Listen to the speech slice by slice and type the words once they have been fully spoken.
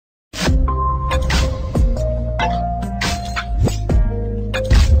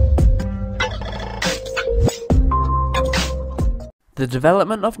The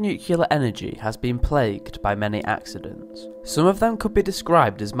development of nuclear energy has been plagued by many accidents. Some of them could be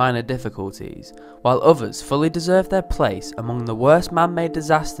described as minor difficulties, while others fully deserve their place among the worst man-made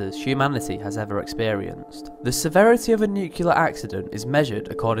disasters humanity has ever experienced. The severity of a nuclear accident is measured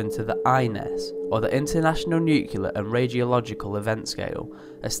according to the INES, or the International Nuclear and Radiological Event Scale,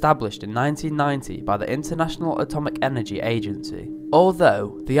 established in 1990 by the International Atomic Energy Agency.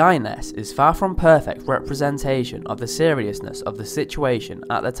 Although the INES is far from perfect representation of the seriousness of the situation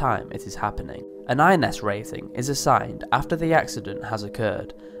at the time it is happening. An INES rating is assigned after the accident has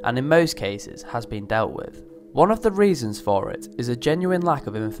occurred, and in most cases has been dealt with. One of the reasons for it is a genuine lack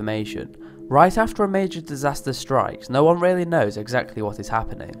of information. Right after a major disaster strikes, no one really knows exactly what is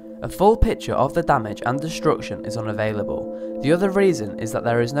happening. A full picture of the damage and destruction is unavailable. The other reason is that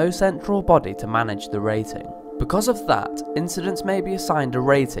there is no central body to manage the rating. Because of that, incidents may be assigned a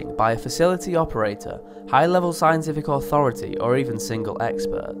rating by a facility operator, high-level scientific authority, or even single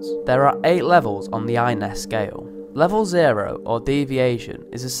experts. There are 8 levels on the INES scale. Level 0, or deviation,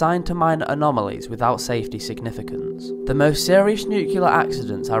 is assigned to minor anomalies without safety significance. The most serious nuclear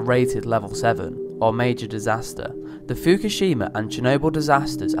accidents are rated Level 7, or major disaster. The Fukushima and Chernobyl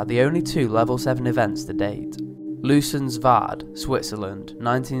disasters are the only 2 Level 7 events to date. Lucens-Vard, Switzerland,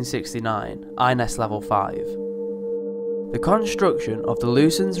 1969, INES Level 5. The construction of the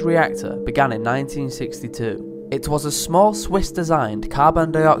Lucens reactor began in 1962. It was a small Swiss-designed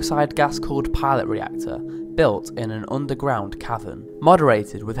carbon dioxide gas-cooled pilot reactor built in an underground cavern.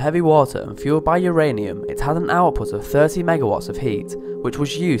 Moderated with heavy water and fueled by uranium, it had an output of 30 megawatts of heat, which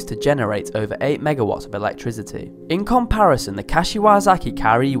was used to generate over 8 megawatts of electricity. In comparison, the Kashiwazaki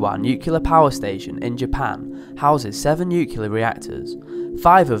Kariwa nuclear power station in Japan houses 7 nuclear reactors,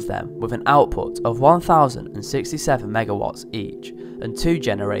 5 of them with an output of 1,067 megawatts each, and 2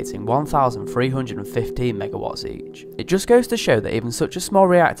 generating 1,315 megawatts each. It just goes to show that even such a small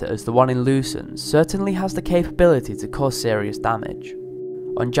reactor as the one in Lucens certainly has the capability to cause serious damage.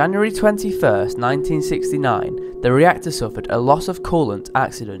 On January 21, 1969, the reactor suffered a loss of coolant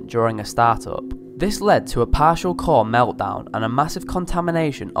accident during a startup. This led to a partial core meltdown and a massive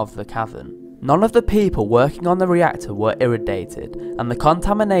contamination of the cavern. None of the people working on the reactor were irradiated, and the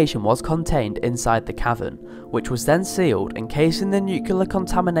contamination was contained inside the cavern, which was then sealed, encasing the nuclear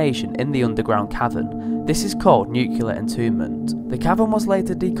contamination in the underground cavern. This is called nuclear entombment. The cavern was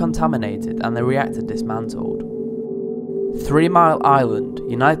later decontaminated and the reactor dismantled. 3 Mile Island,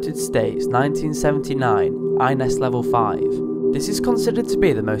 United States, 1979, INES Level 5. This is considered to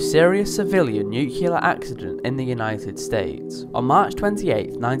be the most serious civilian nuclear accident in the United States. On March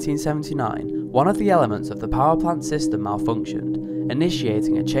 28, 1979, one of the elements of the power plant system malfunctioned,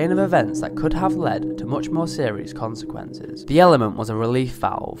 initiating a chain of events that could have led to much more serious consequences. The element was a relief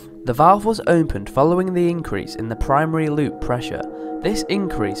valve. The valve was opened following the increase in the primary loop pressure, this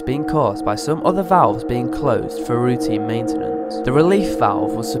increase being caused by some other valves being closed for routine maintenance. The relief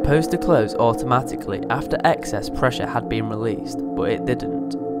valve was supposed to close automatically after excess pressure had been released, but it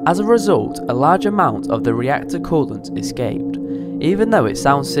didn't. As a result, a large amount of the reactor coolant escaped. Even though it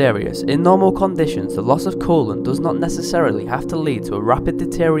sounds serious, in normal conditions the loss of coolant does not necessarily have to lead to a rapid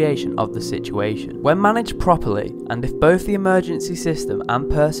deterioration of the situation. When managed properly, and if both the emergency system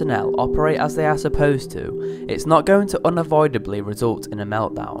and personnel operate as they are supposed to, it's not going to unavoidably result in a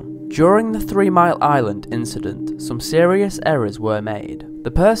meltdown. During the 3 Mile Island incident, some serious errors were made.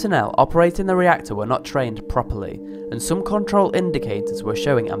 The personnel operating the reactor were not trained properly, and some control indicators were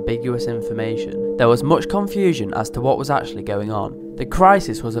showing ambiguous information. There was much confusion as to what was actually going on. The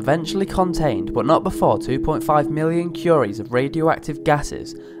crisis was eventually contained, but not before 2.5 million curies of radioactive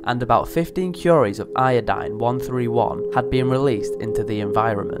gases and about 15 curies of iodine-131 had been released into the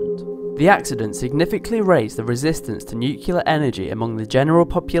environment. The accident significantly raised the resistance to nuclear energy among the general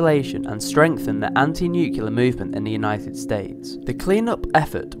population and strengthened the anti-nuclear movement in the United States. The cleanup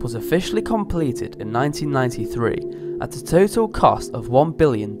effort was officially completed in 1993 at a total cost of $1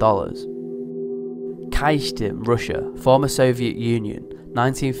 billion. Kyshtym, Russia, former Soviet Union,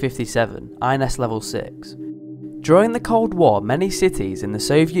 1957, INES Level 6. During the Cold War, many cities in the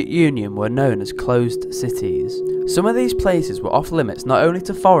Soviet Union were known as closed cities. Some of these places were off limits not only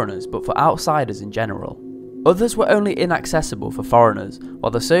to foreigners but for outsiders in general. Others were only inaccessible for foreigners,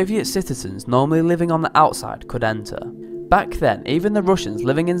 while the Soviet citizens normally living on the outside could enter. Back then, even the Russians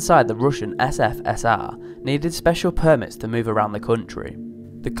living inside the Russian SFSR needed special permits to move around the country.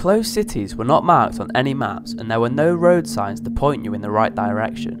 The closed cities were not marked on any maps, and there were no road signs to point you in the right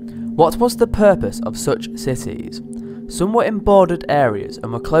direction. What was the purpose of such cities? Some were in bordered areas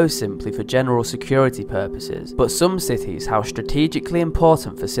and were closed simply for general security purposes, but some cities housed strategically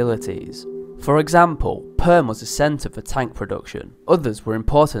important facilities. For example, Perm was a centre for tank production. Others were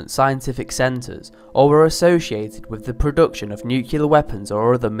important scientific centres or were associated with the production of nuclear weapons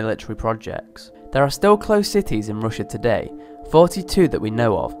or other military projects. There are still closed cities in Russia today, 42 that we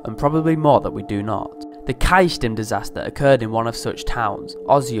know of, and probably more that we do not. The Kyshtym disaster occurred in one of such towns,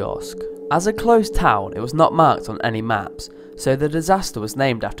 Ozyorsk. As a closed town, it was not marked on any maps, so the disaster was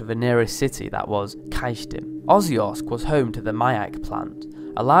named after the nearest city, that was Kyshtym. Ozyorsk was home to the Mayak plant,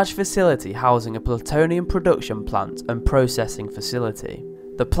 a large facility housing a plutonium production plant and processing facility.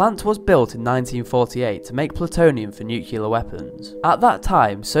 The plant was built in 1948 to make plutonium for nuclear weapons. At that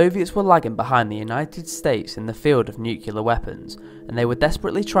time, Soviets were lagging behind the United States in the field of nuclear weapons, and they were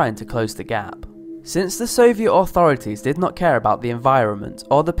desperately trying to close the gap. Since the Soviet authorities did not care about the environment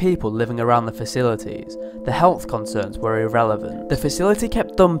or the people living around the facilities, the health concerns were irrelevant. The facility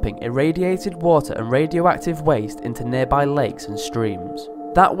kept dumping irradiated water and radioactive waste into nearby lakes and streams.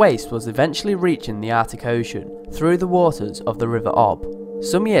 That waste was eventually reaching the Arctic Ocean through the waters of the River Ob.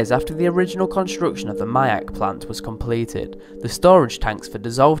 Some years after the original construction of the Mayak plant was completed, the storage tanks for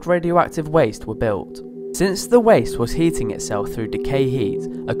dissolved radioactive waste were built. Since the waste was heating itself through decay heat,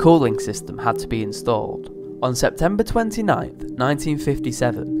 a cooling system had to be installed. On September 29,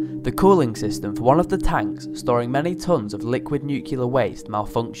 1957, the cooling system for one of the tanks storing many tons of liquid nuclear waste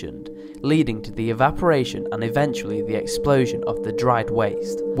malfunctioned, leading to the evaporation and eventually the explosion of the dried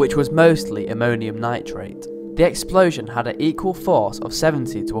waste, which was mostly ammonium nitrate. The explosion had an equal force of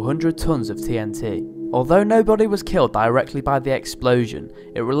 70 to 100 tons of TNT. Although nobody was killed directly by the explosion,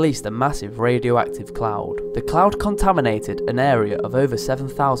 it released a massive radioactive cloud. The cloud contaminated an area of over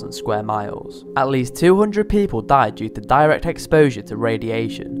 7,000 square miles. At least 200 people died due to direct exposure to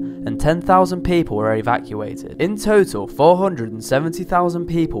radiation, and 10,000 people were evacuated. In total, 470,000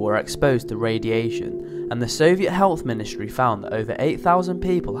 people were exposed to radiation, and the Soviet Health Ministry found that over 8,000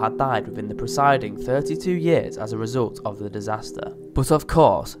 people had died within the preceding 32 years as a result of the disaster. But of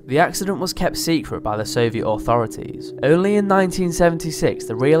course, the accident was kept secret by the Soviet authorities. Only in 1976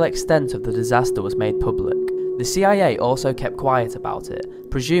 the real extent of the disaster was made public. The CIA also kept quiet about it,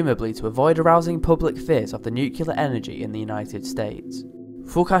 presumably to avoid arousing public fears of the nuclear energy in the United States.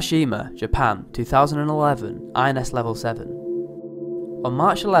 Fukushima, Japan, 2011, INS level 7. On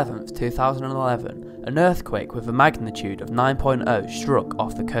March 11, 2011, an earthquake with a magnitude of 9.0 struck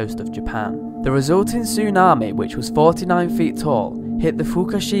off the coast of Japan. The resulting tsunami, which was 49 feet tall, hit the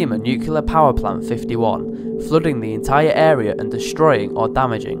Fukushima nuclear power plant 51, flooding the entire area and destroying or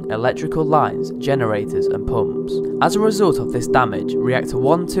damaging electrical lines, generators and pumps. As a result of this damage, reactor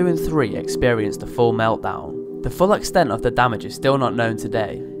 1, 2 and 3 experienced a full meltdown. The full extent of the damage is still not known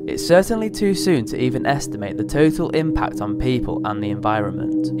today. It's certainly too soon to even estimate the total impact on people and the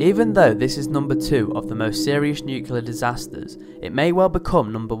environment. Even though this is number 2 of the most serious nuclear disasters, it may well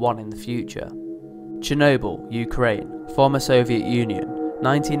become number 1 in the future. Chernobyl, Ukraine, former Soviet Union,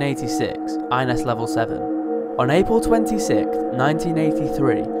 1986, INS level 7. On April 26,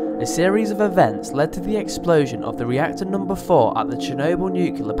 1983, a series of events led to the explosion of the reactor number 4 at the Chernobyl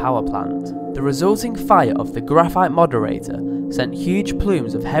nuclear power plant. The resulting fire of the graphite moderator sent huge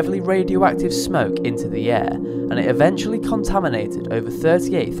plumes of heavily radioactive smoke into the air, and it eventually contaminated over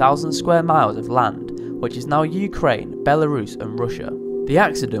 38,000 square miles of land, which is now Ukraine, Belarus and Russia. The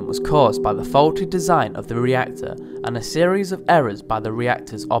accident was caused by the faulty design of the reactor and a series of errors by the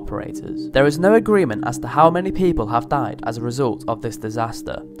reactor's operators. There is no agreement as to how many people have died as a result of this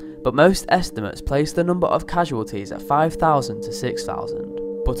disaster, but most estimates place the number of casualties at 5,000 to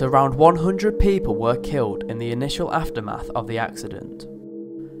 6,000. But around 100 people were killed in the initial aftermath of the accident.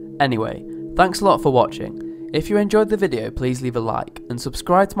 Anyway, thanks a lot for watching. If you enjoyed the video, please leave a like and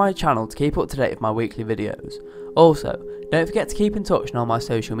subscribe to my channel to keep up to date with my weekly videos. Also, don't forget to keep in touch on all my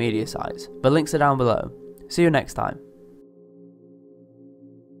social media sites. The links are down below. See you next time.